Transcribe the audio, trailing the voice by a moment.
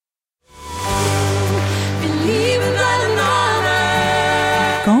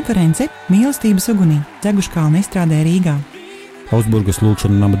Konference Mīlestības ugunī Dzeguškalna izstrādē Rīgā. Augsburgas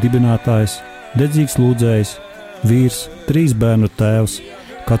lūgšanu nama dibinātājs, dedzīgs lūdzējs, vīrs, 3 bērnu tēvs,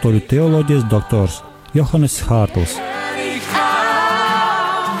 katoļu teoloģijas doktors Johannes Hartls.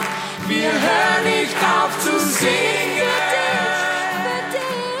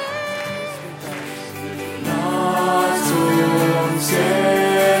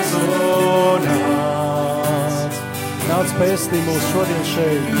 Nāc pēstī mūs šodien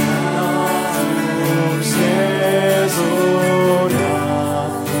šeit.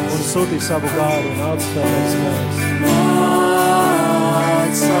 Un sūtī savu gāru. Nāc svētais gārs.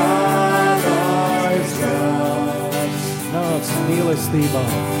 Nāc mīlestībā.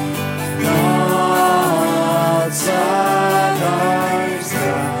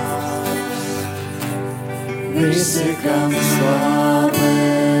 Visi, kam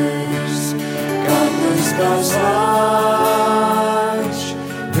slavēs, katrs kā slāņš,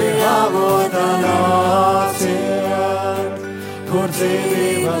 pie avota nāciet, kur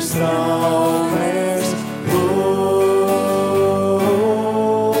dzīvības traumes būs.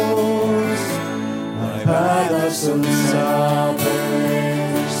 Lai pēdas un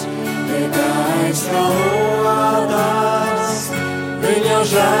sāpes, tikai aizstraudas, viņa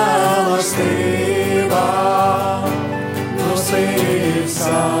žēlastībā.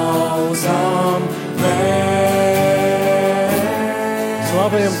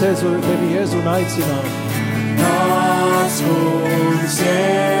 Slavējam Tevi, Jēzu, un aicinām. Nāc, kungs,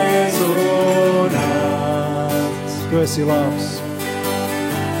 Jēzu, nāc. Tu esi labs.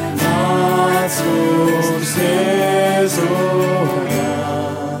 Nāc, kungs, Jēzu,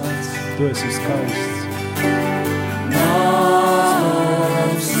 nāc. Tu esi skaists.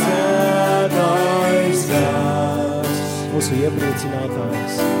 Nāc, svētais gars. Mūsu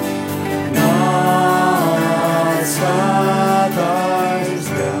iepriecinātājs. Nāc, svētais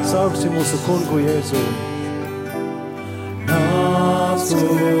gars. Sauksim mūsu kungu Jēzu. Nāc,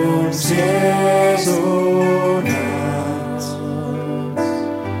 kungs, Jēzu, nāc.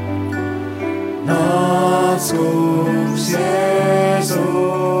 Nāc, kungs, Jēzu,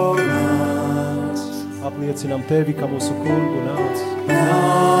 nāc. Apliecinām Tevi, kā mūsu kungu nāc.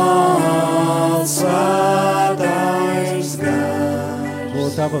 Nāc, svētais gars. No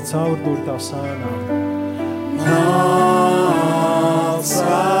Tava caurdurtā sānā. Nāc,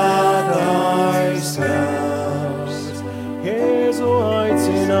 svētais gars. Jēzu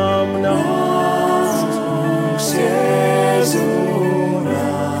aicinām, nāc. Kungs, Jēzu,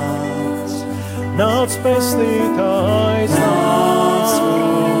 nāc. Nāc pestītājs, Nāc,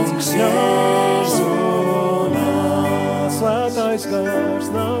 kungs, Jēzu, nāc. svētais gars,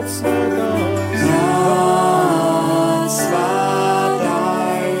 nāc svētais. Nāc,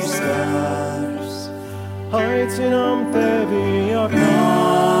 svētais gars. Aicinām Tevi, ak,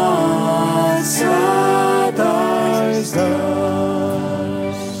 Nāc, svētais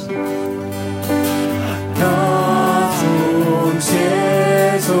gars. Nāc, kungs,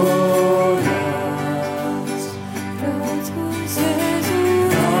 Jēzu, nāc.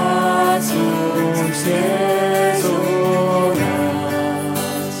 Nāc, kungs, Jēzu, nāc.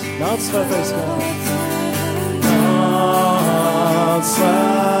 nāc svētais gars. Nāc,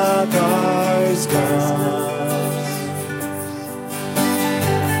 svētais gars.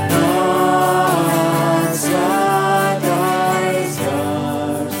 Nāc, svētais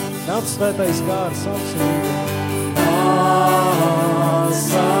gars. Nāc svētais gars, sauksim viņu. Nāc,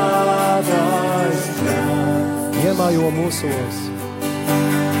 svētais gars. Iemājo mūsos.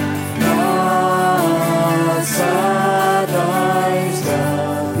 Nāc, svētais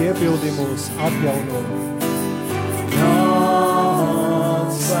gars. Piepildi mūs, atjauno.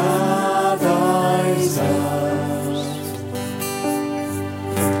 Nāc, svētais gars.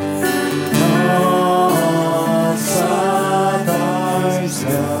 Nāc, svētais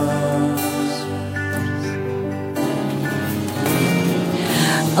gars.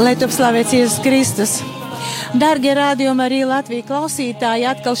 Lai top slavēts Jēzus Kristus. Dargie rādījumi arī Latvijas klausītāji,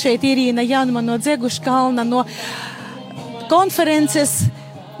 atkal šeit Irīna Janma no Dzeguškalna, no konferences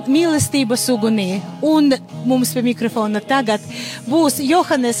Mīlestības ugunī. Un mums pie mikrofona tagad būs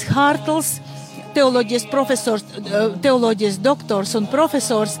Johannes Hartls, teoloģijas profesors, teoloģijas doktors un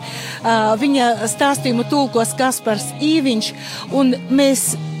profesors. Viņa stāstījumu tulkos Kaspars Īviņš, un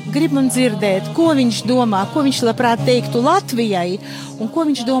mēs gribam dzirdēt, ko viņš domā, ko viņš labprāt teiktu Latvijai, un ko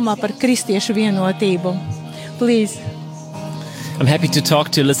viņš domā par kristiešu vienotību. Please. I'm happy to talk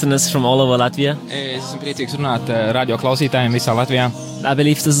to listeners from all over Latvia. Es esmu priecīgs runāt radio klausītājiem visā Latvijā. I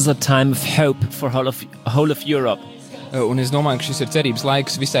believe this is a time of hope for whole of Europe. Un es domāju, ka šis ir cerības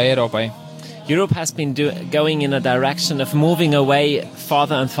laiks visai Eiropai. Europe has been going in a direction of moving away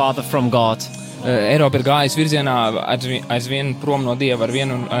farther and farther from God. Eiropa ir gājis virzienā aizvien prom no Dieva, ar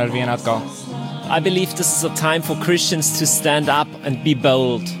vienu atkal. I believe this is a time for Christians to stand up and be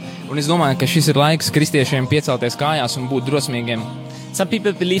bold. Un es domāju, ka šis ir laiks kristiešiem piecelties kājās un būt drosmīgiem. Some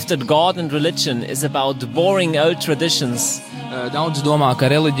people believe that God and religion is about boring old traditions. Daudz domā, ka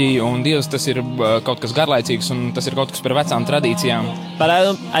reliģija un Dievs tas ir kaut kas garlaicīgs un tas ir kaut kas par vecām tradīcijām. But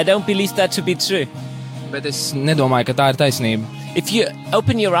I don't believe that to be true. Bet es nedomāju, ka tā ir taisnība. If you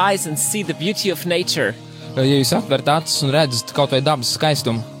open your eyes and see the beauty of nature, Ja jūs atverat acis un redzat kaut vai dabas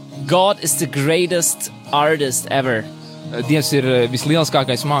skaistumu, God is the greatest artist ever. Dievs ir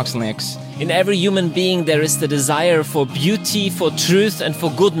vislieliskākais mākslinieks. In every human being there is the desire for beauty, for truth and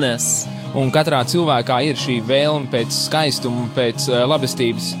for goodness. Un katrā cilvēkā ir šī vēlme pēc skaistuma, pēc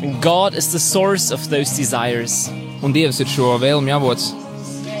labestības. And God is the source of those desires. Un Dievs ir šo vēlmju avots.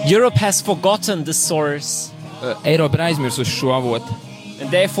 Europe has forgotten the source. Eiropa ir aizmirsusi šo avotu. And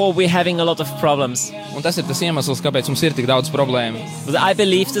therefore we're having a lot of problems. Un tas ir tas iemesls, kāpēc mums ir tik daudz problēmu. But I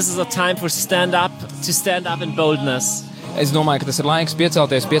believe this is a time for stand up in boldness. Es domāju, ka tas ir laiks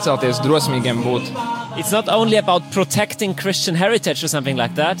piecelties drosmīgiem būt. It's not only about protecting Christian heritage or something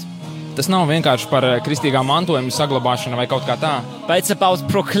like that. Tas nav vienkārši par kristīgā mantojuma saglabāšanu vai kaut kā tā. But it's about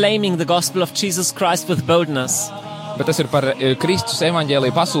proclaiming the gospel of Jesus Christ with boldness. Bet tas ir par Kristus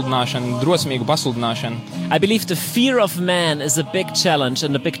evaņģēliju pasludināšanu, drosmīgu pasludināšanu. I believe the fear of man is a big challenge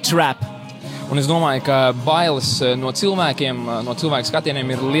and a big trap. Un es domāju, ka bailes no cilvēkiem, no cilvēku skatieniem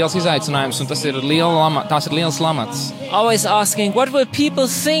ir liels izaicinājums, un tās ir liels lamats. Always asking, what will people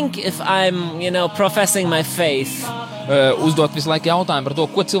think if I'm, professing my faith? Uzdot visu laiku jautājumu par to,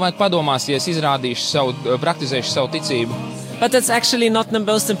 ko cilvēki padomās, ja es praktizēšu savu ticību. But that's actually not the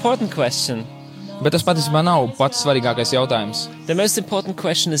most important question. Bet tas patiesībā nav pats svarīgākais jautājums. The most important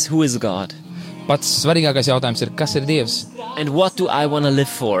question is, who is God? Pats svarīgākais jautājums ir, kas ir Dievs? And what do I want to live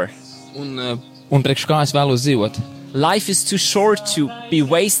for? Un priekš kā es vēlos dzīvot? Life is too short to be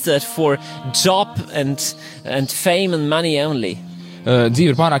wasted for job and fame and money only.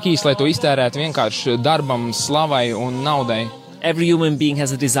 Dzīve ir pārāk īsa, lai to iztērētu vienkārši darbam, slavai un naudai. Every human being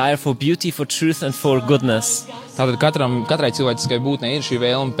has a desire for beauty, for truth and for goodness. Tātad katrai cilvēciskai būtnei ir šī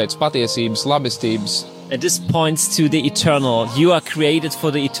vēlme pēc patiesības, labestības. And this points to the eternal. You are created for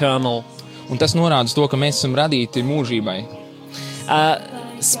the eternal. Un tas norāda uz to, ka mēs esam radīti mūžībai.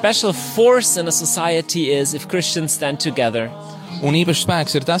 Special force in a society is if Christians stand together. Un īpašs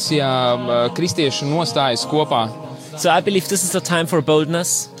spēks ir tas, ja kristieši nostājas kopā. So I believe this is a time for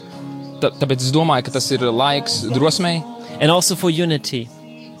boldness. Tāpēc es domāju, ka tas ir laiks drosmei. And also for unity.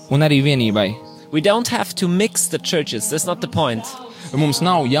 Un arī vienībai. We don't have to mix the churches. That's not the point. Mums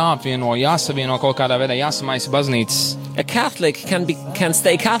nav jāsavieno kaut kādā veidā, jāsamaisa baznīcas. A Catholic can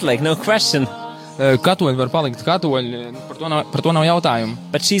stay Catholic, no question. Katoļi var palikt katoļi, par to nav jautājumu.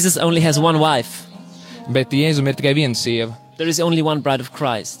 But Jesus only has one wife. Bet Jēzum ir tikai viena sieva. There is only one bride of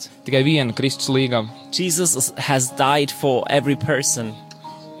Christ. Tikai viena Kristus līgava. Jesus has died for every person.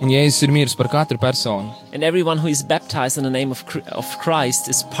 Un Jēzus ir miris par katru personu. And everyone who is baptized in the name of Christ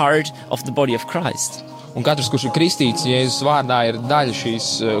is part of the body of Christ. Un katrs, kurš ir kristīts Jēzus vārdā, ir daļa šīs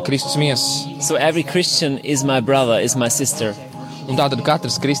Kristus miesas. So every Christian is my brother, is my sister. Un tātad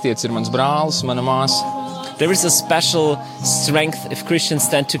katrs kristietis ir mans brālis, mana māsa. There is a special strength if Christians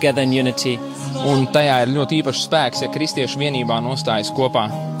stand together in unity. Un tajā ir ļoti īpašs spēks, ja kristieši vienībā nostājas kopā.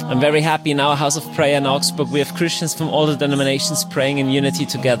 I'm very happy in our house of prayer in Augsburg. We have Christians from all the denominations praying in unity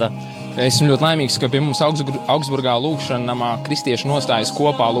together. Esmu ļoti laimīgs, ka pie mums Augsburgā lūkšana namā kristieši nostājas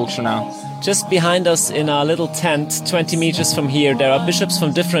kopā lūkšanā. Just behind us in our little tent, 20 meters from here, there are bishops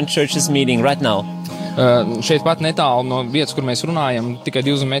from different churches meeting right now. Šeit pat netālu no vietas, kur mēs runājam, tikai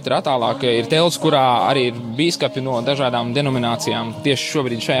 200 metri attālāk, ir telts, kurā arī ir bīskapi no dažādām denominācijām tieši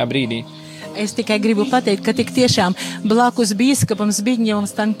šobrīd, šajā brīdī. Es tikai gribu pateikt, ka tik tiešām blakus bīskapam Zbigņevam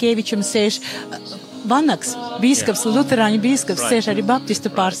Stankievičam sēž Vanaks, bīskaps, luterāņu bīskaps, sēž arī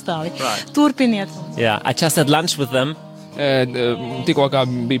baptistu pārstāvi. Turpiniet. Yeah, I just had lunch with them. Tikko kā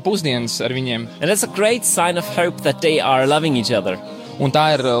bija pusdienas ar viņiem. And it's a great sign of hope that they are loving each other. Un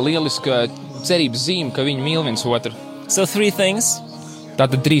tā ir lieliska cerības zīme, ka viņi mīl viens otru. So 3 things.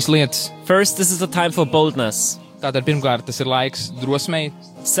 Tātad 3 lietas. First, this is a time for boldness. Tātad pirmkārt, tas ir laiks drosmei.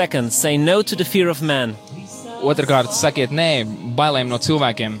 Second, say no to the fear of man. Otrkārt, sakiet nē bailēm no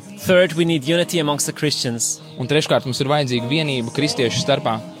cilvēkiem. Third, we need unity amongst the Christians. Un treškārt, mums ir vajadzīga vienība kristiešu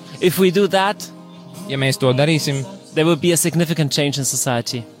starpā. If we do that, ja mēs to darīsim, there will be a significant change in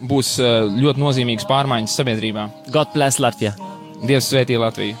society. Būs ļoti nozīmīgas pārmaiņas sabiedrībā. God bless Latvia. Dievs svētī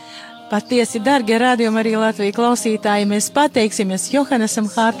Latviju. Patiesi, dargie Radio Marija Latvija klausītāji, mēs pateiksimies Johannesam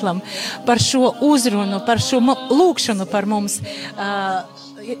Hartlam par šo uzrunu, par šo lūkšanu par mums.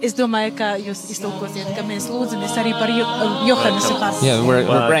 Es domāju, ka jūs iztulkosiet, ka mēs lūdzamies arī par Johannesu Hartlu. Yeah, we're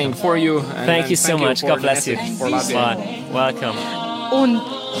praying for you. Thank you so much. God bless you. Welcome. Un,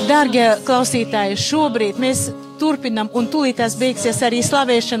 dargie klausītāji, šobrīd mēs turpinam un tūlītās beigsies arī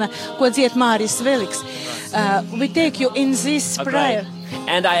slavēšana, ko dzied Māris Veliks. We take you in this prayer.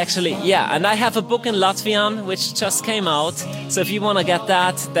 And I have a book in Latvian which just came out. So if you want to get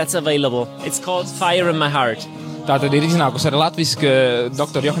that, that's available. It's called Fire in My Heart. Tātad ir iznākusi arī latviski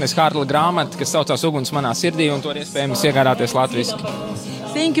Dr. Johannes Hartla grāmata, kas saucās Uguns manā sirdī, un to ir iespējams iegādāties latviski.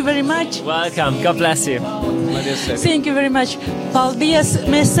 Thank you very much. Welcome. God bless you. Thank you very much. Paldies.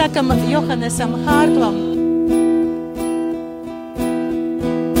 Mēs sakam Johannesam Hartlam.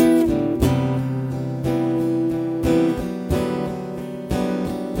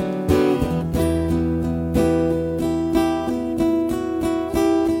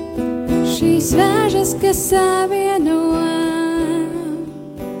 Šīs vēžas, kas savieno,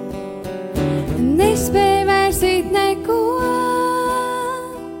 nespēj vērsīt neko.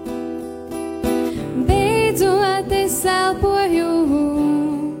 Beidzot es elpoju,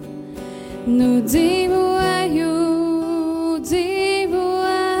 nu dzīvoju.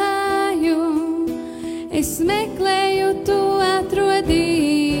 Es meklēju, tu atrodī.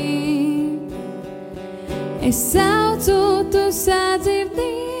 Es saucu, tu sadzirdī.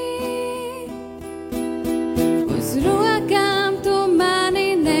 Rokām tu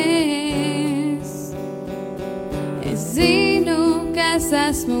mani nes. Es zinu, kas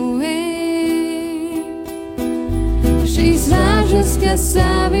esmu es. Šīs vēžas, kas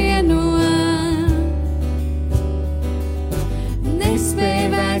savieno, nespēj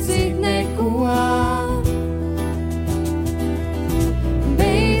vērsīt neko.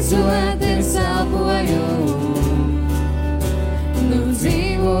 Beidzot es elpoju, nu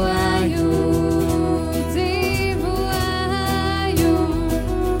dzīvoju.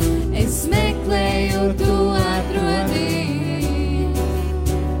 Tu atrodī.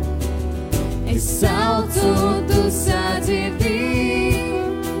 Es saucu, tu sadzirdī.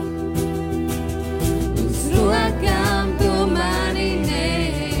 Uz rokām tu mani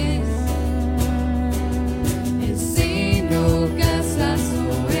nes. Es zinu, kas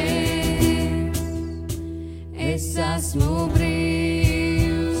esmu es. Es esmu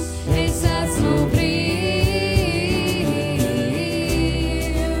brīvs. Es esmu brīvs.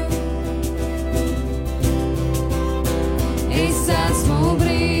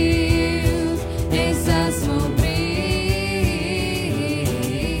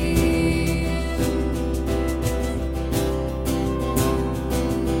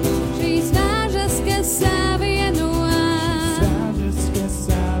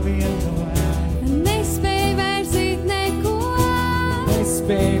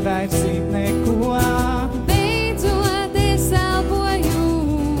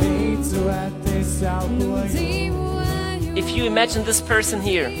 If you imagine this person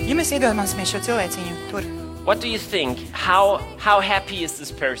here, Ja mēs iedomāsimies šo cilvēciņu tur, what do you think? How happy is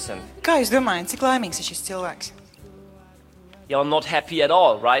this person? kā jūs domājat, cik laimīgs ir šis cilvēks? You're not happy at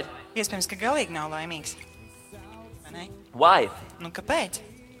all, right? Iespējams, ka galīgi nav laimīgs. Vai ne? Why? Nu, kāpēc?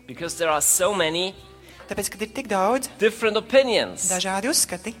 Because there are so many Tāpēc, ka ir tik daudz different opinions. dažādi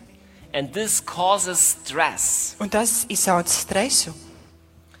uzskati, And this causes stress. un tas izsauc stresu.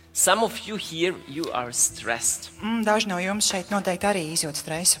 Some of you here, you are stressed. Daži no jums šeit noteikti arī izjūt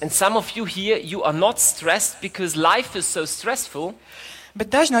stresu. And some of you here, you are not stressed because life is so stressful. Bet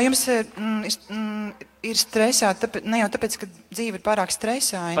daži no jums ir stresā, ne jau tāpēc, ka dzīve ir pārāk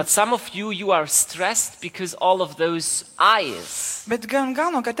stresaina, But some of you, you are stressed because all of those eyes. bet gan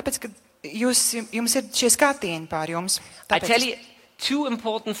galvenokārt tāpēc, ka jums ir šie skatieni pār jums. I tell you two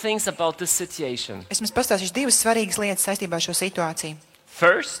important things about this situation. Es jums pastāstīšu divas svarīgas lietas saistībā ar šo situāciju.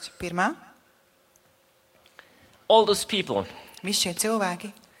 First, Pirmā, all those people, visi šie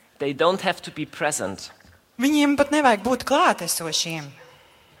cilvēki, they don't have to be present. viņiem pat nevajag būt klātesošiem.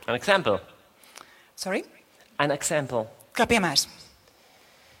 An example. Sorry? An example. Kā piemērs.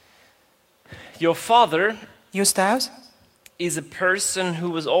 Your father Jūs tēvs is a person who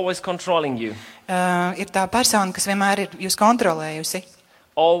was always controlling you. Ir tā persona, kas vienmēr ir jūs kontrolējusi,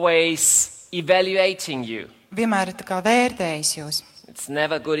 Always evaluating you. vienmēr ir tā kā vērtējis jūs. It's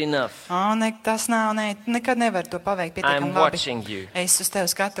never good enough. Tas nav, nekad nevar to paveikt pietiekami I'm labi. watching you. Es uz tevi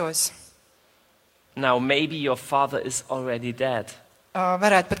skatos. Now maybe your father is already dead.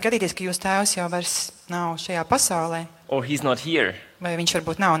 Varētu pat gadīties, ka jūs tēvs jau vairs nav šajā pasaulē, Or he's not here. vai viņš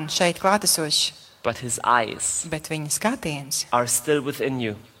varbūt nav šeit klātesošs, But his eyes bet viņa skatiens are still within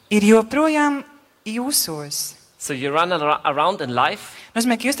you. ir joprojām jūsos. So you run around in life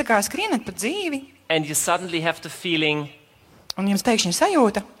Nozīmē, ka jūs tā kā skrienat pa dzīvi, and you suddenly have the feeling, un jums pēkšņi ir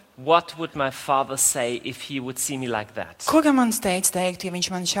sajūta, what would my father say if he would see me like that? ko gan mans teica teikt, ja viņš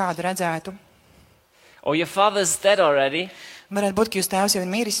man šādu redzētu. Or your father is dead already, Varētu būt, ka jūs tēvs jau ir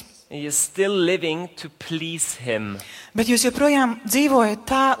miris, and you're still living to please him. bet jūs joprojām dzīvojat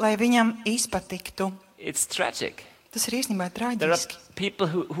tā, lai viņam izpatiktu. It's tragic. Tas ir īstenībā There are traģiski. people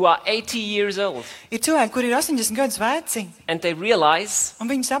who are 80 years old Ir cilvēki, kuri ir 80 gadus veci, and they realize, un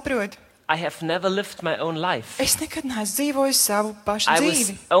viņi saprot, I have never lived my own life. es nekad neesmu dzīvojis savu pašu I was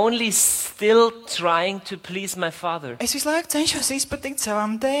dzīvi. only still trying to please my father. Es visu laiku cenšos izpatikt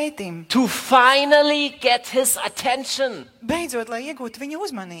savam tētim. To finally get his attention. Beidzot, lai iegūtu viņa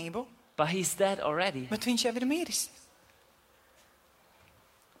uzmanību, But he's dead already. bet viņš jau ir miris.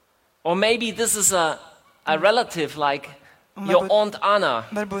 Or maybe this is a relative like Un your varbūt- Aunt Anna.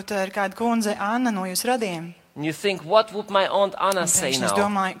 Varbūt tā ir kāda kundze Anna no jūsu radiem. And you think, what would my Aunt Anna Un say pēkšņi es now?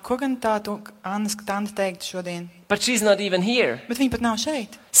 domāju, ko gan tā tu Annas tante teiktu šodien. But she's not even here. Bet viņa pat nav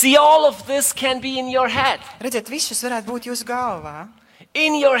šeit. See, all of this can be in your head. Redziet, viss šis varētu būt jūsu galvā.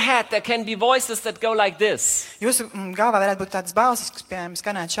 In your head, there can be voices that go like this. Jūsu galvā varētu būt tādas balsis, kas, piemēram,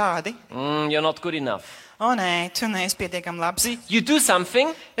 skanētu šādi. You're not good enough. O, nē, tu neesi pietiekami labs. See, you do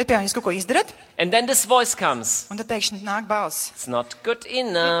something, Bet, piemēram, jūs kaut ko izdarat, and then this voice comes. un tad pēkšņi nāk balss. It's not good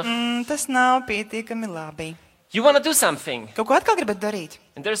enough. Tas nav pietiekami labi. You want to do something, Kaut ko atkal gribat darīt,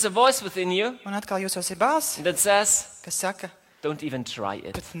 and there's a voice within you un atkal jūsos ir balss, that says, kas saka, don't even try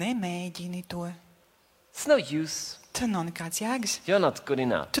it. pat nemēģini to. It's no use. Tur nav nekāds jēgas. You're not good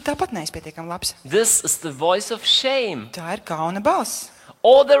enough. Tu tāpat neesi pietiekami labs. This is the voice of shame. Tā ir kauna balss.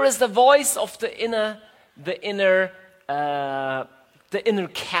 Or there is the voice of the inner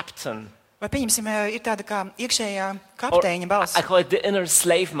captain. Vai pieņemsim, ir tāda kā iekšējā kapteiņa balss. I call it the inner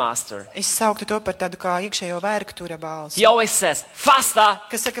slave master. Es sauktu to par tādu kā iekšējo vergtura balsi. He always says, faster,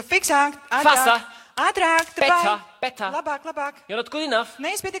 Kas saka, fiksāk, Faster. ātrāk, better. labāk, labāk. You're not good enough.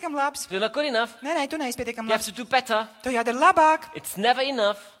 Neesi pietiekami labs. You're not good enough. Nē, tu neesi pietiekami You have labs. to do better. Tu jādara labāk. It's never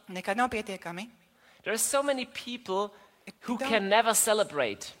enough. Nekad nav pietiekami. There are so many people who Don't- can never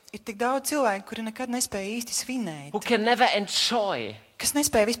celebrate, Ir tik daudz cilvēku, kuri nekad nespēja īsti svinēt. who can never enjoy Kas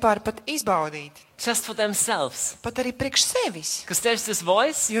nespēja vispār pat izbaudīt. just for themselves. Pat arī priekš sevis. Because there's this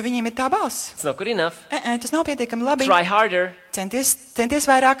voice, Jo viņiem ir tā balss. it's not good enough. Tas nav pietiekami labi. Try harder. Centies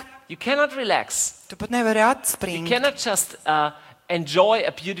vairāk. You cannot relax. Tu pat nevari You atspringt. cannot just enjoy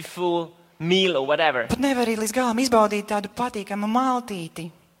a beautiful meal or whatever. Pat nevari līdz galam izbaudīt tādu patīkamu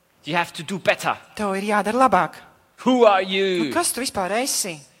maltīti. You have to do better. Tev ir jādara labāk. Who are Nu, you? kas tu vispār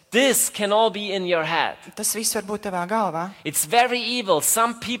esi? This can all be in your head. Tas viss var būt tavā galvā. It's very evil.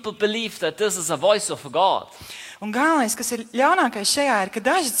 Some people believe that this is a voice of God. Un galvenais, kas ir ļaunākais šajā, ir, ka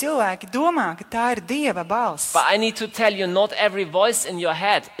daži cilvēki domā, ka tā ir Dieva balss. But I need to tell you, not every voice in your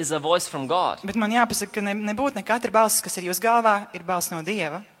head is a voice from God. Bet man jāpasaka, ka nebūtu ne katra balss, kas ir jūsu galvā, ir balss no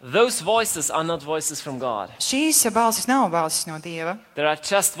Dieva. Those voices are not voices from God. Šīs balsis nav balsis no Dieva. There are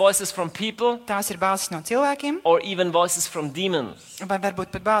just voices from people Tās ir balsis no cilvēkiem, or even voices from demons. vai varbūt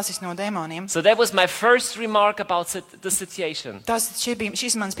pat balsis no demoniem. So that was my first remark about the situation.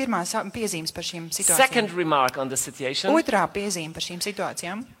 Šīs manas pirmās piezīmes par šīm situācijām. Second remark on the situation. Otrā piezīme par šīm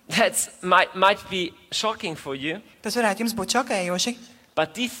situācijām. That might be shocking for you, Tas varētu jums būt šokējoši,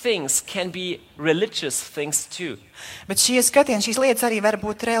 but these things can be religious things too. bet šie skatieni, šīs lietas arī var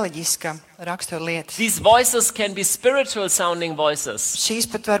būt reliģiska rakstura lietas. These voices can be spiritual sounding voices. Šīs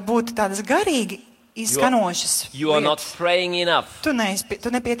pat var būt tādas garīgi izskanošas You are not lietas. praying enough. Tu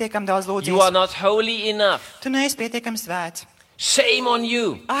nepietiekami daudz You are lūdzies. not holy enough. Tu neesi pietiekami svēts. Shame on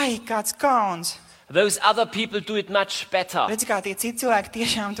you. Ai, kāds kauns. Those other people do it much better. Redz, kā tie citi cilvēki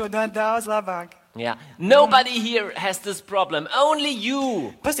tiešām to dara daudz labāk. Yeah. Nobody here has this problem. Only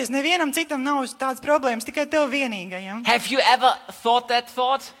you. Pasties, nevienam citam nav tādas problēmas, tikai tev vienīgajam. Have you ever thought that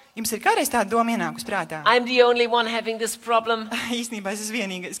thought? Jums ir kādreiz tāda doma ienākus prātā? I'm the only one having this problem. Īstenībā es esmu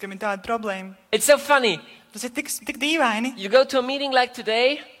vienīgais, kam ir tāda problēma. It's so funny. Tas ir tik dīvaini. You go to a meeting like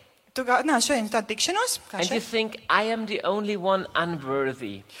today Tu nāc šodien uz tādu tikšanos, kā and you šeit, think, I am the only one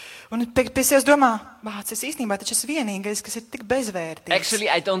unworthy. un pie sevis domā, bāc, es īstenībā taču esmu vienīgais, kas ir tik bezvērtīgs. Actually,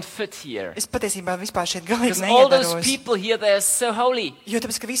 I don't fit here. Es patiesībā vispār šeit galīgi Because all those neiedaros. people here, they are so holy. Jo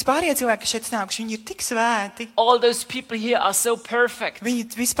tāpēc, ka vispārējie cilvēki, kas šeit nākuši, viņi ir tik svēti. All those people here are so perfect. Viņi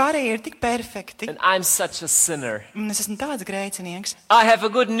vispārējie ir tik perfekti. And I'm such a sinner. Un es esmu tāds grēcinieks. I have a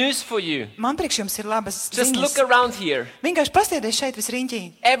good news for you. Man priekš jums ir labas Just ziņas. look around here. Vienkārši pastieties šeit visriņķī.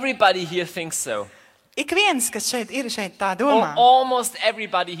 Everybody here thinks so. Ik viens, kas šeit tā Or domā. almost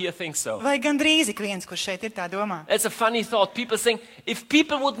everybody here thinks so. Vai gandrīz ik viens, kurš šeit ir tā domā. It's a funny thought. People think, if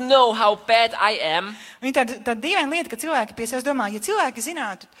people would know how bad I am, Un tā dīvaina lieta, ka cilvēki pie sevis domā, ja cilvēki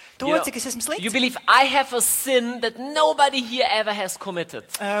zinātu to, you know, cik es esmu you slikts, believe I have a sin that nobody here ever has committed.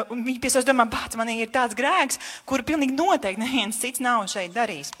 Un viņi pie sevis domā, pats man ir tāds grēks, kuru pilnīgi noteikti neviens cits nav šeit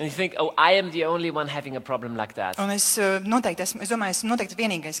darījis. And you think, oh, I am the only one having a problem like that. Un es noteikti esmu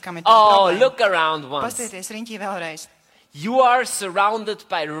vienīgais, kam ir tā Oh, problēma. look around once. Pastieties riņķī vēlreiz. You are surrounded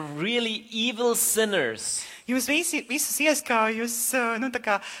by really evil sinners. Jūs visus ieskājus, tā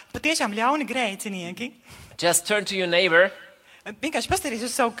kā patiešām ļauni grēcinieki. Just turn to your neighbor Vienkārši pastieties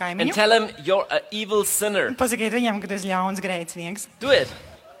uz savu and kaimiņu. tell him you're an evil sinner. Pasakiet viņam, ka tu esi ļauns grēcinieks. Do it.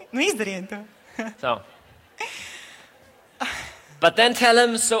 Nu, izdariet to. So. But then tell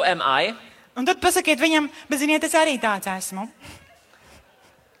him, so am I. Un tad pasakiet viņam, bet ziniet, es arī tāds esmu.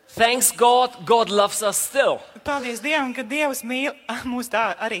 Thanks God, God loves us still. Paldies Dievam, ka Dievs mīl mūs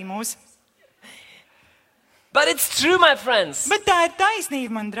tā arī mūs. But it's true, my friends. Bet tā ir taisnība,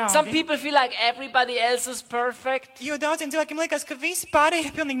 man Some draugi. people feel like everybody else is perfect, Jo daudziem cilvēkiem liekas, ka visi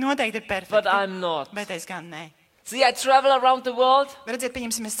pārējie pilnīgi noteikti ir but perfekti. I'm not. Bet es gan nē. See, I travel around the world, Redziet,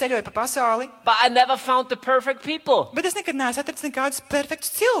 pieņemsim, es ceļoju pa pasauli, but I never found the perfect people. bet es nekad neesmu atracis nekādus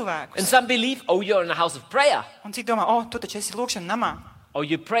perfektus cilvēkus. And some believe, oh, you're in a house of prayer. Un citi domā, tu taču esi lūkšana namā. Oh,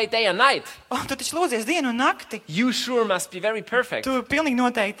 you pray day and night. Tu taču lūdzies dienu un nakti. You sure must be very perfect. Tu pilnīgi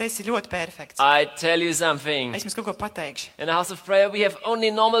noteikti esi ļoti perfekts. I tell you something. Es jums kaut ko pateikšu. In a house of prayer, we have only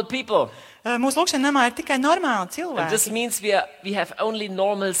normal people. Mūsu lūkšana namā ir tikai normāli And this cilvēki. means we have only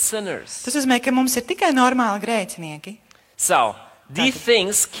normal sinners. Tas nozīmē, ka mums ir tikai normāli grēcinieki. So, these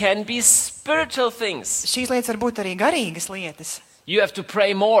things can be spiritual things. Šīs lietas var būt arī garīgas lietas. You have to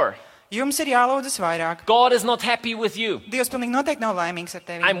pray more. Jums ir jālūdzas vairāk. God is not happy with you. Dievs pilnīgi noteikti nav laimīgs ar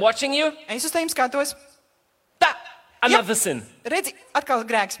tevi. I'm watching you. Es uz tevi skatos. Da! Another sin. Redzi, atkal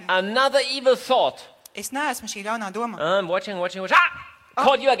grēks. Another evil thought. Es neesmu šī ļaunā doma. I'm watching. Ah!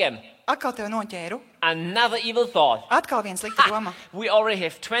 Caught you again. Atkal tevi noķēru. Another evil thought. Atkal viens slikta doma. We already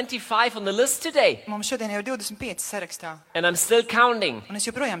have 25 on the list today. Mums šodien jau ir 25 sarakstā. And I'm still counting. Un es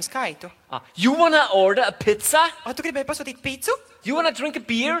joprojām skaitu. You want to order a pizza? Tu gribēji pasūtīt pīcu? You want to drink a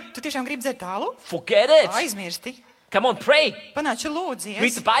beer? Tu tiešām gribi dzert tālu? Forget it. Aizmirsti. Come on, pray. Panāc, Read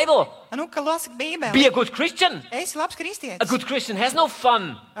lūdzies. the Bible. Nu, ka lasi Be Bībeli. a good Christian. Esi labs A kristietis. good Christian has no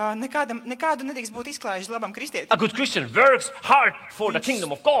fun. Nekādu nedrīkst būt izklājuši labam A kristietim. good Christian works hard for the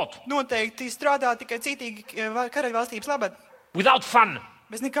kingdom of God Noteikti strādā tikai citīgi karaļvalstības labad. without fun,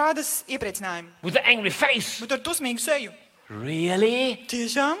 Bez nekādas iepriecinājuma. with an angry face. Bet ar dusmīgu seju. Really?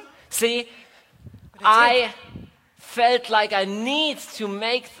 Tiešām? See, I felt like I need to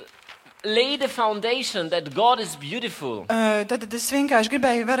lay the foundation that God is beautiful. Tad es vienkārši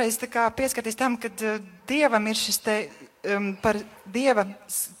gribēju vēlreiz tā kā pieskarties tam, ka Dievam ir šis te par Dieva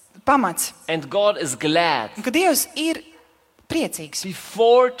pamats. And God is glad. Un ka Dievs ir priecīgs.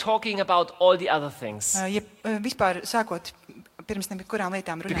 Before talking about all the other things. Ja vispār sākot pirms kurām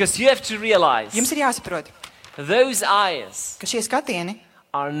lietām runāt. Because you have to realize Jums ir jāsaprot, those eyes ka šie skatieni,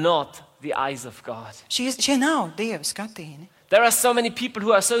 are not the eyes of God. šie nav Dieva skatieni. There are so many people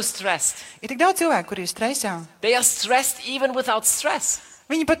who are so stressed. Ir tik daudz cilvēku, kuri ir stresā. They are stressed even without stress.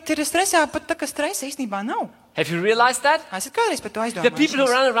 Viņi pat ir stresā, pat tā, ka stresa īstenībā nav. Have you realized that? Esat kādreiz par to The people who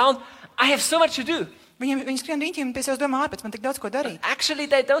aizdomājušies? run around, I have so much to do. Viņi skrien riņķiem un pie sevis domā, ārpēc man tik daudz ko darīt. Actually,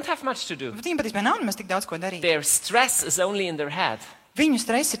 they don't have much to do. Bet viņiem patiesībā nav nemaz tik daudz ko darīt. Their stress is only in their head. Viņu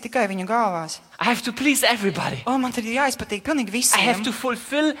stress ir tikai viņu galvās. I have to please everybody. Man ir jāizpatīk pilnīgi I have visiem. to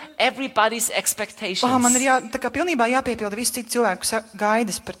fulfill everybody's expectations. Man ir tā kā pilnībā jāpiepilda visu citu cilvēku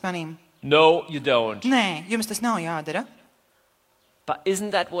gaidas par manīm. No, you don't. Nē, jums tas nav jādara. But isn't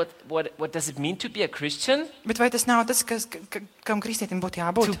that what does it mean to be a Christian? Bet vai tas nav tas, kam kristietim būtu To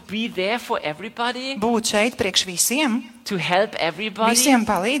jābūt? be there for everybody? Būt šeit priekš visiem, To help everybody? visiem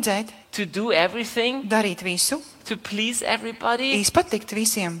palīdzēt, To do everything? darīt visu, To please everybody? izpatikt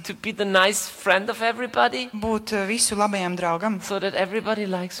visiem, To be the nice friend of everybody? būt visu labajam draugam, So that everybody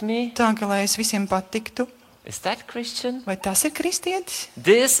likes me? tā ka lai es visiem patiktu. Is that Christian? Vai tas ir kristietis?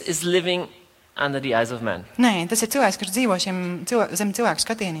 This is living under the eyes of man. Nē, tas ir cilvēks, kurš dzīvo zem cilvēku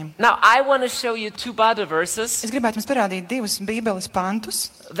skatieniem. Now, I want to show you two Bible verses Es gribētu jums parādīt divus Bībeles pantus,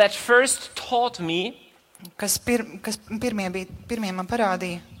 that first taught me kas pirmie man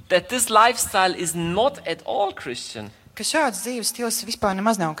parādīja, that this lifestyle is not at all Christian. ka šāds dzīves stils vispār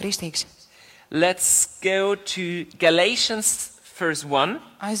nemaz nav kristīgs. Let's go to Galatians verse 1,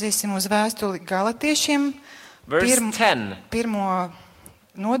 Aiziesim uz vēstuli Galatiešiem, verse 10. pirmo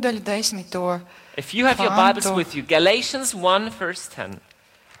nodaļu 10. If you have your Pantu. Bibles with you, Galatians 1 verse 10.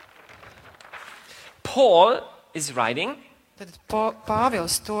 Paul is writing, Tad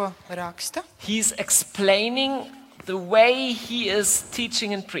Pāvils to raksta. he's explaining the way he is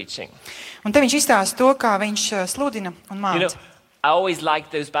teaching and preaching. Un te viņš izstāsta to, kā viņš sludina un You know, māca. I always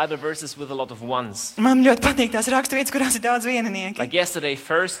like those Bible verses with a lot of ones. Man ļoti patīk tās raksturvietas, kurās ir daudz vieninieki. Like yesterday,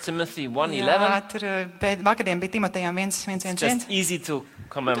 1 Timothy 1:11. Jā, tur vakardien bija Timotejām 1:1. Just easy to Tu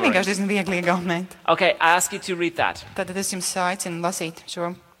commemorate. vienkārši diezgan viegli iegaumēt. Okay, I ask you to read that. Tad es jums aicinu lasīt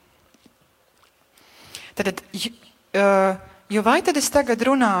šo. Tad, jo vai tad es tagad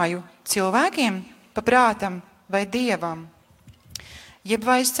runāju cilvēkiem pa prātam vai dievam? Jeb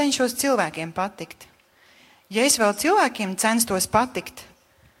vai es cenšos cilvēkiem patikt? Ja es vēl cilvēkiem censtos patikt,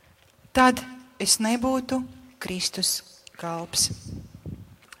 tad es nebūtu Kristus kalps.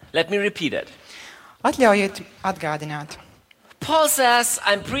 Let me repeat it. Atļaujiet atgādināt. Paul says,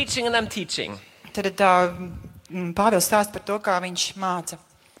 I'm preaching and I'm teaching. Tad Pāvils stāsta par to, kā viņš māca.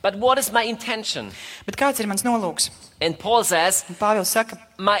 But what is my intention? Bet kāds ir mans nolūks? And Paul says, Un Pāvils saka,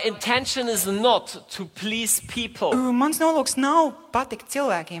 my intention is not to please people. mans nolūks nav patikt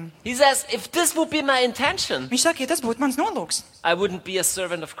cilvēkiem. He says, if this would be my intention, Viņš saka, ja tas būtu mans nolūks, I wouldn't be a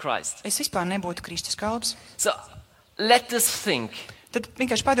servant of Christ. es vispār nebūtu Kristus kalps. So let this think. Tad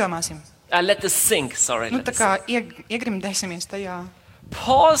vienkārši padomāsim. Let this sink, sorry. Nu, let tā this kā iegrimdēsimies tajā.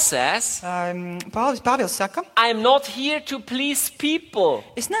 Paul says, Pāvils saka, I'm not here to please people.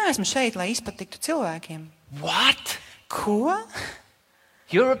 es neesmu šeit, lai izpatiktu cilvēkiem. What? Ko?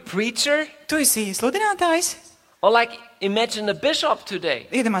 You're a preacher? Tu esi sludinātājs? Or like, imagine a bishop today.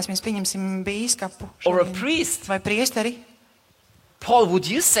 Iedomāsimies, pieņemsim bīskapu. Or a šodien. priest. Vai priesteri. Paul, would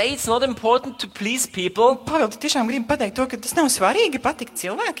you say it's not important to please people? Pāvils, tu tiešām gribi pateikt to, ka tas nav svarīgi patikt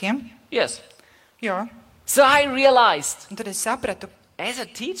cilvēkiem? Yes. Jā. So I realized, Un tad es sapratu, as a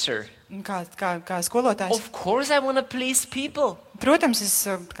teacher, kā skolotājs. of course I want to please people. Protams, es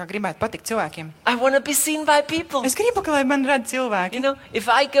kā gribētu patikt cilvēkiem. I want to be seen by people. Es gribu, ka lai man redz cilvēki. You know, if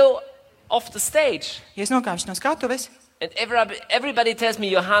I go off the stage Ja es nokāpšu no skatuves, and everybody tells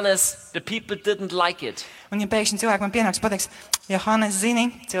me, Johannes, the people didn't like it. un ja pēkšņi cilvēki man pienāks pateiks, Johannes, zini,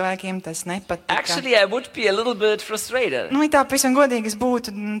 cilvēkiem tas nepatika. Actually, I would be a little bit frustrated. Nu, ja tā pavisam godīgi es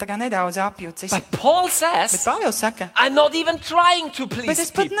būtu tā kā nedaudz apjucis. But Paul Bet says, Pāvils saka, I'm not even trying to bet please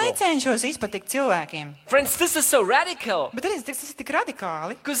es pat people. necenšos izpatikt cilvēkiem. Friends, this is so radical. Bet arī tas ir tik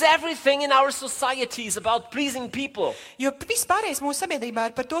radikāli, Because everything in our society is about pleasing people. jo viss pārējais mūsu sabiedrībā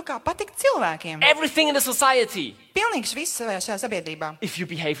ir par to, kā patikt cilvēkiem. Everything in the society. Pilnīgs viss šajā sabiedrībā. If you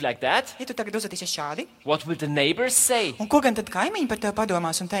behave like that, Ja tu tagad uzvedīsies šādi, what will the neighbors say? un ko gan tad kaimiņi par tevi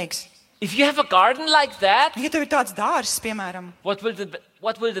padomās un teiks? If you have a garden like that, Ja tev ir tāds dārzs, piemēram, what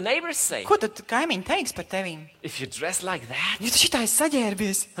will the neighbors say? ko tad kaimiņi teiks par tevīm? If you dress like that, Ja tu šitā esi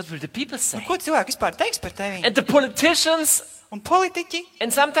saģērbies, what will the people say? ko cilvēki vispār teiks par tevīm? And the politicians, Un politiķi,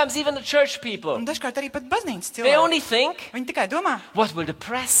 and sometimes even the church people, un dažkārt arī pat baznīcas they cilvēki. only think, Viņi tikai domā, what will the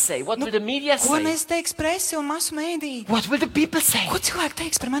press say? What will the media ko say? mēs teiks presi un masu mēdī? What will the people say? Ko cilvēki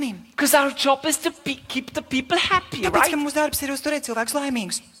teiks par manīm? Because our job is to keep the people happy, Tāpēc, right? ka mūsu darbs ir uzturēt cilvēkus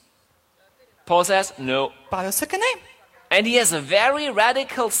laimīgus. Paul says, no. Pāvils saka, nē. And he has a very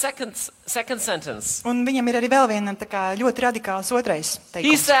radical second sentence. Un viņam ir arī vēl viena tā kā ļoti radikāls otrais He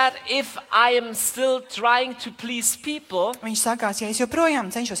teikums. said, if I am still trying to please people, Viņš sakās, ja es joprojām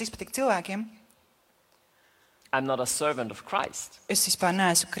cenšos izpatikt cilvēkiem, I'm not a servant of Christ. es vispār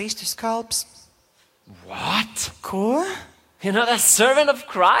neesmu Kristus kalps. What? Ko? You're not a servant of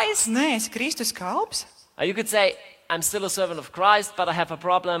Christ? Nē, es Kristus kalps? You could say, I'm still a servant of Christ, but I have a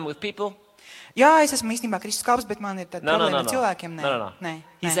problem with people. Jā, es esmu īstenībā Kristus kalps, bet man ir tāda No, no, problēma no, ar no. cilvēkiem. Nē, No, no, no. nē,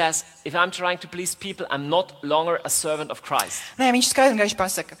 He nē. says, if I'm trying to please people, I'm not longer a servant of Christ. Nē, viņš skaidri un gaiši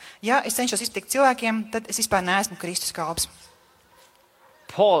pasaka, ja es cenšos izpatikt cilvēkiem, tad es vispār neesmu Kristus kalps.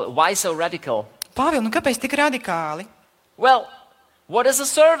 Paul, why so radical? Pāvils, nu kāpēc tik radikāli? Well, what is a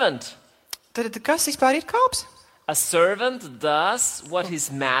servant? Tad kas vispār ir kalps? A servant does what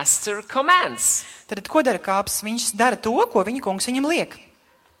his master commands. Tad ko dara kalps? Viņš dara to, ko viņa kungs viņam liek.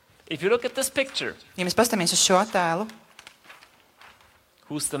 If you look at this picture, Ja mēs paskatāmies uz šo attēlu,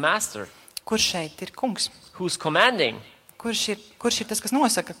 who's the master? kurš šeit ir kungs? Who's commanding? Kurš ir tas, kas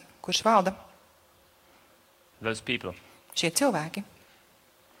nosaka? Kurš valda? Those people. Šie cilvēki.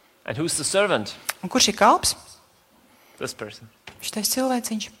 And who's the servant? Un kurš ir kalps? This person. Šitais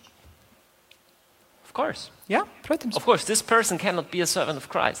cilvēciņš. Of course. Jā, protams. Of course, this person cannot be a servant of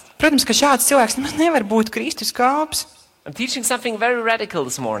Christ. Protams, ka šāds cilvēks nemaz nevar būt Kristus kalps. I'm teaching something very radical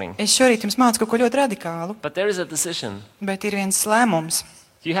this morning, Es šorīt jums mācu kaut ko ļoti radikālu, but there is a decision. bet ir viens lēmums.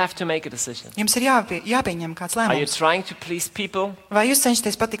 You have to make a decision. Jums ir jāpieņem kāds Are you lēmums. trying to please people, Vai jūs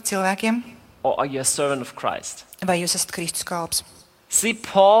cenšaties patikt cilvēkiem, or are you a servant of Christ? vai jūs esat Kristus kalps? See,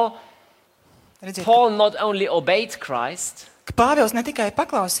 Paul Redziet, Paul not only obeyed Christ, ka Pāvils ne tikai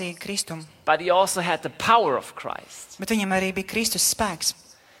paklausīja Kristumu, but he also had the power of Christ. bet viņam arī bija Kristus spēks.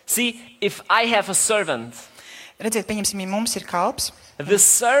 See, if I have a servant, Redziet, pieņemsim, ja mums ir kalps, the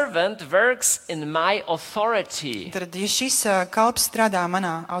servant works in my authority. tad, ja šis kalps strādā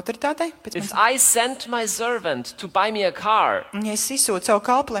manā autoritātei, pēc If manas, I send my servant to buy me a car, un ja es izsūtu savu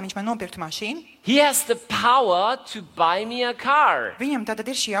kalpu, lai viņš man nopirktu mašīnu, he has the power to buy me a car viņam tātad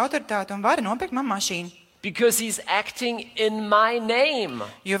ir šī autoritāte un vara nopirkt man mašīnu, because he's acting in my name.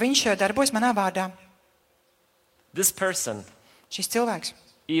 jo viņš darbojas manā vārdā. This person, Šis cilvēks,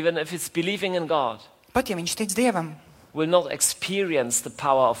 even if it's believing in God, pat ja viņš tic Dievam, will not experience the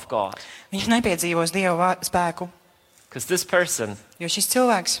power of God. viņš nepiedzīvos Dieva spēku, Because this person jo šis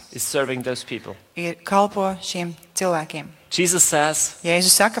cilvēks is serving those people. ir kalpo šiem cilvēkiem. Jesus says,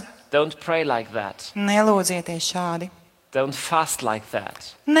 Jēzus saka, don't pray like that. nelūdzieties šādi, Don't fast like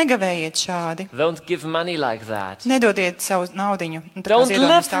that. negavējiet šādi, Don't give money like that. nedodiet savu naudiņu, un tā kā Don't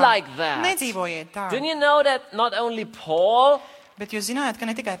ziedojumus live like that. Nedzīvojiet tā. Didn't you know that not only Paul Bet jūs zinājāt, ka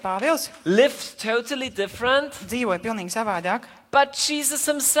ne tikai Pāvils lived totally different, dzīvoja pilnīgi savādāk, but Jesus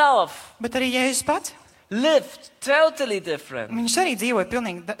himself bet arī Jēzus pats. lived totally different. Viņš arī dzīvoja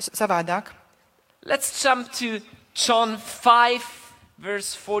pilnīgi savādāk. Let's jump to John 5,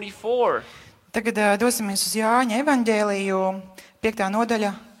 verse 44. Tagad dosimies uz Jāņa evaņģēliju 5.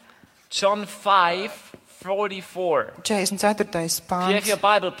 nodaļa, John 5, 44. 44. If you have your pāns.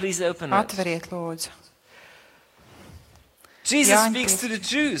 Bible, please open it. Atveriet, lūdzu. Jesus Jāņa speaks to the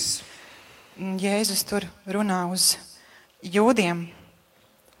Jews. Jēzus tur runā uz jūdiem.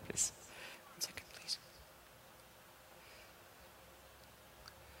 Please. One second, please.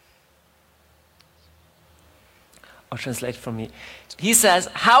 Or translate for me. He says,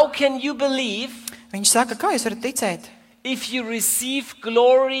 how can you believe Viņš saka, kā jūs varat ticēt? if you receive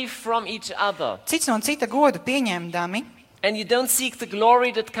glory from each other Cits no cita godu pieņemdami, and you don't seek the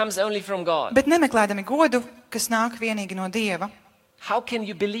glory that comes only from God? bet nemeklēdami godu, kas nāk vienīgi no Dieva. How can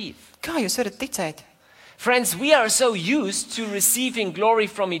you believe? Kā jūs varat ticēt? Friends, we are so used to receiving glory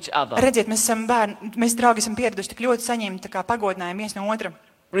from each other. Redziet, mēs esam bērni, mēs draugi esam pieraduši tik ļoti saņemt tā kā pagodinājumu viens no otra.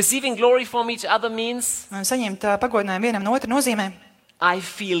 Receiving glory from each other means Un saņemt pagodinājumu vienam no otra nozīmē, I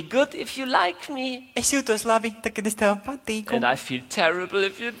feel good if you like me, es jūtos labi, tad, kad es tev patīku. and I feel terrible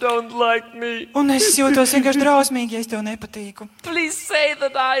if you don't like me. Un es jūtos vienkārši drausmīgi, ja es tev nepatīku. Please say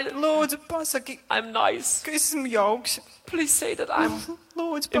that Lūdzu, pasaki, I'm nice. ka es esmu jauks. Please say that I'm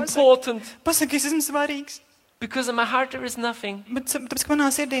Lūdzu, pasaki, important. pasaki, es esmu svarīgs. Because in my heart there is nothing. Bet tāpēc, ka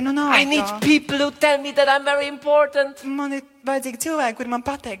manā sirdī nu nav I need tā. people who tell me that I'm very important. Man ir vajadzīgi cilvēki, kuri man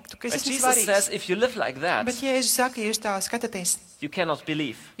pateiktu, ka es But esmu Jesus svarīgs. says if you live like that, Bet Jēzus saka, ja jūs tā skatāties, you cannot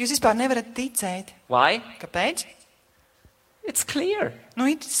believe. jūs vispār nevarat ticēt. Why? Kāpēc? It's clear. Nu,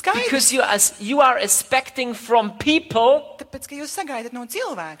 ir skaidrs. Because you are expecting from people Tāpēc, ka jūs sagaidat no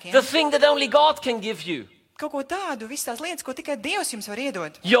cilvēkiem the thing that only God can give you. kaut ko tādu, visas tās lietas, ko tikai Dievs jums var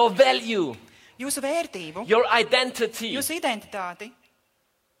iedot. Your value, Jūsu vērtību, your identity, jūsu identitāti,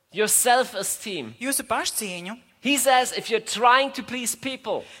 your self-esteem. jūsu pašcieņu. He says if you're trying to please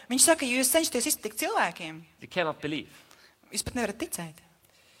people, Viņš saka, ja jūs cenšaties iztikt cilvēkiem, you cannot believe. jūs pat nevarat ticēt.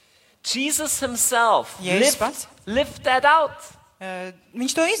 Jesus himself Jēzus pats. lived that out.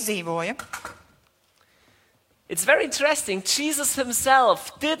 Viņš to izdzīvoja. It's very interesting. Jesus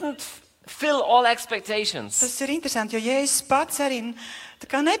himself didn't fill all expectations. Tas ir interesanti, jo Jēzus pats arī tā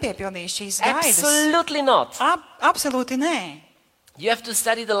kā nepiepildīja šīs gaidas. Absolutely not. Absolūti nē. You have to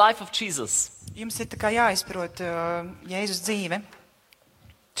study the life of Jesus. Jums ir tā kā jāizprot Jēzus dzīve.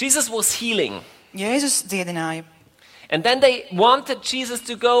 Jesus was healing. Jēzus dziedināja. And then they wanted Jesus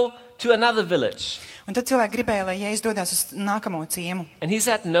to go to another village. Un tad cilvēki gribēja, lai Jēzus dodas uz nākamo ciemu. And he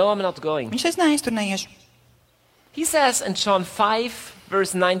said, no, I'm not going. Viņš teica, nē, es tur neiešu. He says in John 5,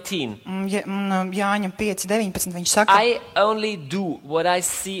 verse 19, Jāņa 5:19 viņš saka, I only do what I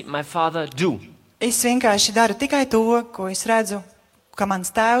see my Father do. es vienkārši daru tikai to, ko es redzu, ka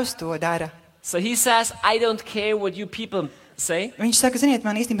mans tēvs to dara. So he says, I don't care what you people say. Viņš saka, ziniet,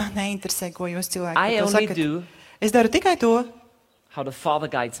 man īstenībā neinteresē, ko jūs cilvēki I par to only sakat. do Es daru tikai to, how the Father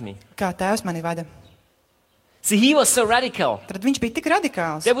guides me. kā tēvs mani vada. See, he was so radical. Tad viņš bija tik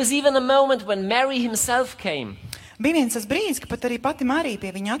radikāls. There was even a moment when Mary himself came Bija viens tas brīdis, ka pat arī pati Marija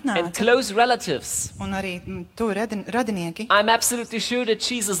pie viņa and atnāca. close relatives. Un arī tu radinieki. I'm absolutely sure that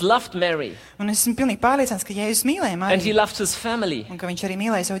Jesus loved Mary Un es esmu pilnīgi pārliecināts, ka Jēzus mīlēja and he Mariju. loved his family. Un ka viņš arī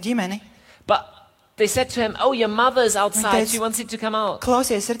mīlēja savu ģimeni. But they said to him, oh, your mother is outside. teica, She wants you to come out.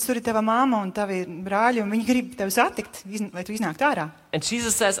 Klausies, redz, tur ir tava māma un tavi brāļi, un viņi grib tevi satikt, lai tu iznāktu ārā. And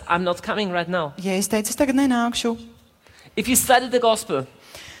Jesus says, I'm not coming right now. Jēzus teica, es tagad nenākšu. If you study the gospel,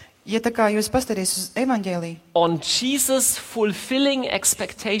 Ja tā kā jūs pastaties uz evaņģēliju, on Jesus fulfilling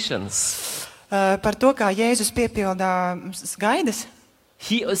expectations, par to, kā Jēzus piepildā gaidas,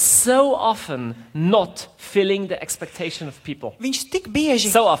 he is so often not filling the expectation of people. viņš tik bieži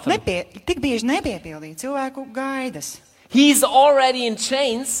So often. nepiepildīja cilvēku gaidas. He's already in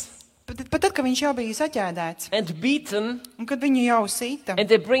chains Pat tad, kad viņš jau bija saķēdēts, and beaten, un kad viņu jau sita, and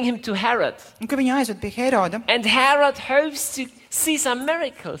they bring him to Herod. un kad viņu aizved pie Heroda, And Herod hopes to see some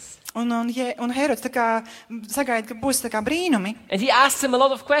miracles. un Herods tā kā sagaida, ka būs tā kā brīnumi, And he asked him a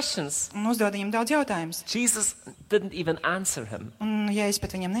lot of questions. un uzdod viņam daudz jautājumus. Jesus didn't even answer him. Un Jēzus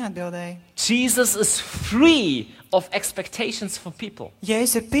pat viņam neatbildēja. Jesus is free of expectations from people.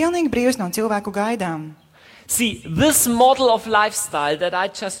 Jēzus ir pilnīgi brīvs no cilvēku gaidām. See, this model of lifestyle that I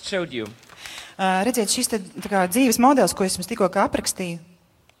just showed you, Redziet, šis tā kā dzīves modelis, ko es jums tikko aprakstīju,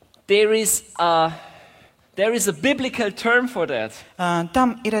 there is a biblical term for that.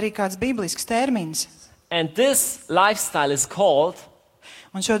 Tam ir arī kāds bīblisks termins. And this lifestyle is called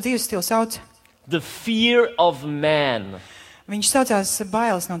Un šo dzīves stilu sauc, the fear of man. viņš saucās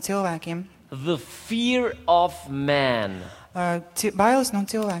bailes no cilvēkiem. The fear of man. Bailes no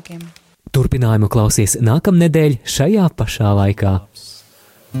cilvēkiem. Turpinājumu klausies nākamnedēļ šajā pašā laikā.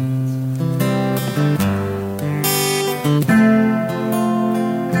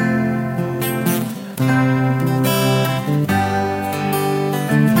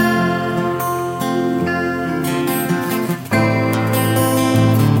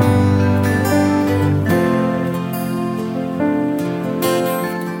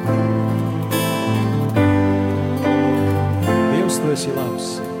 Dievs, tu esi labs.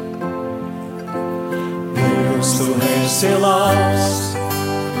 Dievs, tu esi labs,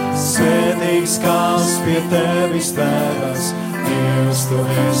 svētīgs, kas pie tevis veras. Dievs, tu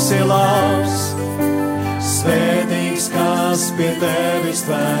esi labs, svētīgs, kas pie tevis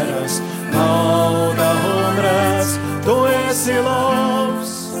veras. Nauda un redz, tu esi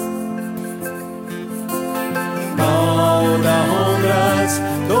labs. Nauda un redz,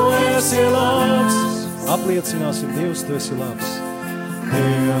 tu esi labs. Apliecināsim, Dievs, tu esi labs.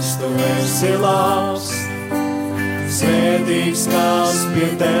 Dievs, tu esi labs, svētīgs, kas pie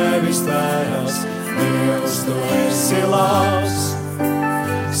tevis veras. Dievs, tu esi labs,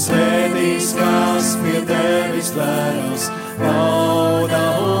 svētīgs, kas pie tevis veras. Nauda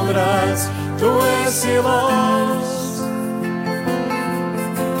un redz, tu esi labs.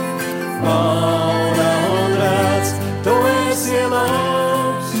 Nauda un redz, tu esi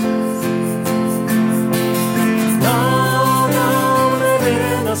labs.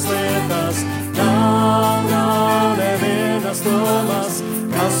 Lietas, nav nevienas domas,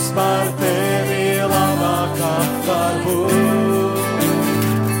 kas par tevi labākā var būt.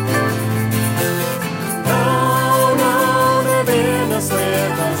 Nav nevienas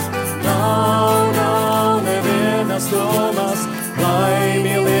lietas, nav nevienas domas,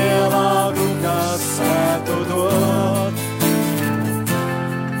 laimi lielāku, kas spētu dot.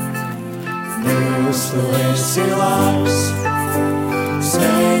 Dievs, tu esi labs,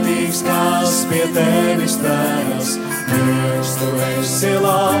 svētīgs, kas pie tevis veras. Dievs, tu esi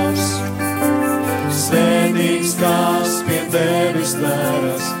labs, svētīgs, kas pie tevis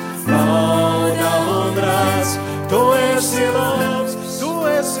veras. Nauda un redz, tu esi labs, tu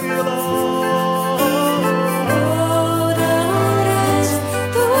esi labs. Nauda un redz,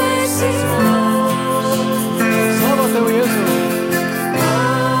 tu esi labs. Slava tev, Jēzu!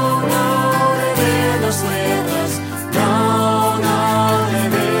 Nav nevienas lietas,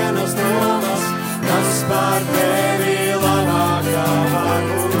 par tevi labākā var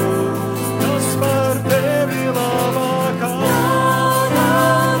būt. Kas par tevi labākā?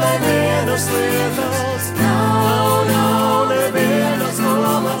 Nav nevienas lietas, nav nevienas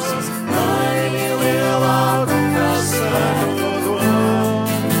domas, laimi lielāku, kas spētu to dot.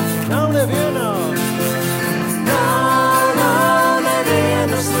 Nav nevienas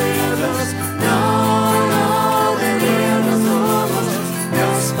lietas, nav nevienas domas,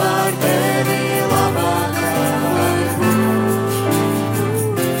 kas par tevi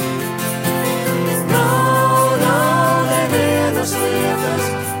lietas,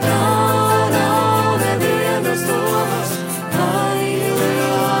 nav nevienas domas, laimi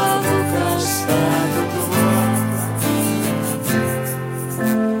lielāku, kas spētu dot.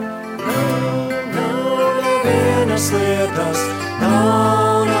 Nav nevienas lietas,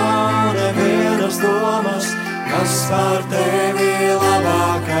 nav nevienas domas, kas par tevi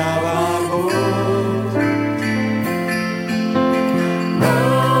labākā var būt.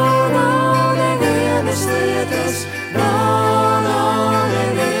 Nav nevienas lietas,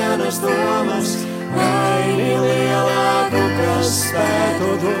 nevienas domas, laimi lielāku, kas spētu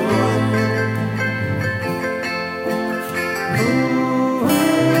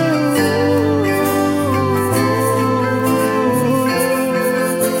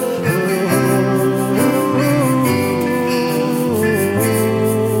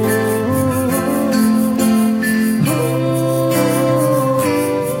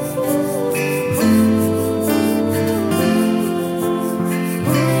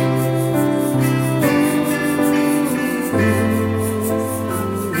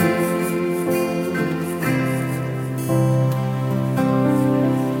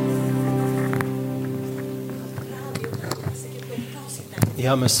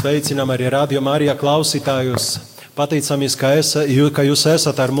Jā, mēs sveicinām arī Radio Marija klausītājus. Pateicamies, ka jūs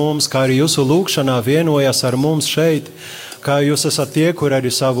esat ar mums, kā arī jūsu lūgšanā vienojas ar mums šeit, kā jūs esat tie, kur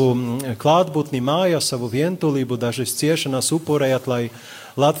arī savu klātbūtni mājās, savu vientulību, dažas ciešanas upurējat, lai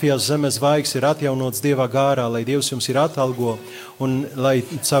Latvijas zemes zvaigznes ir atjaunots Dieva gārā, lai Dievs jums ir atalgo, un lai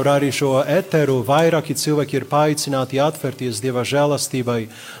caur arī šo eteru vairāki cilvēki ir paaicināti atvērties Dieva žēlastībai,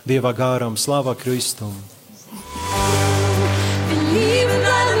 Dieva gāram. Slava Kristum!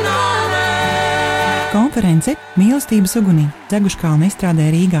 Konference Mīlestības ugunī Dzeguškalna izstrādē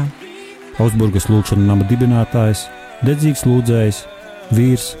Rīgā. Augsburgas lūgšana nama dibinātājs, dedzīgs lūdzējs,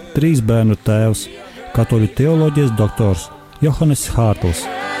 vīrs, 3 bērnu tēvs, katoļu teoloģijas doktors Johannes Hārtls.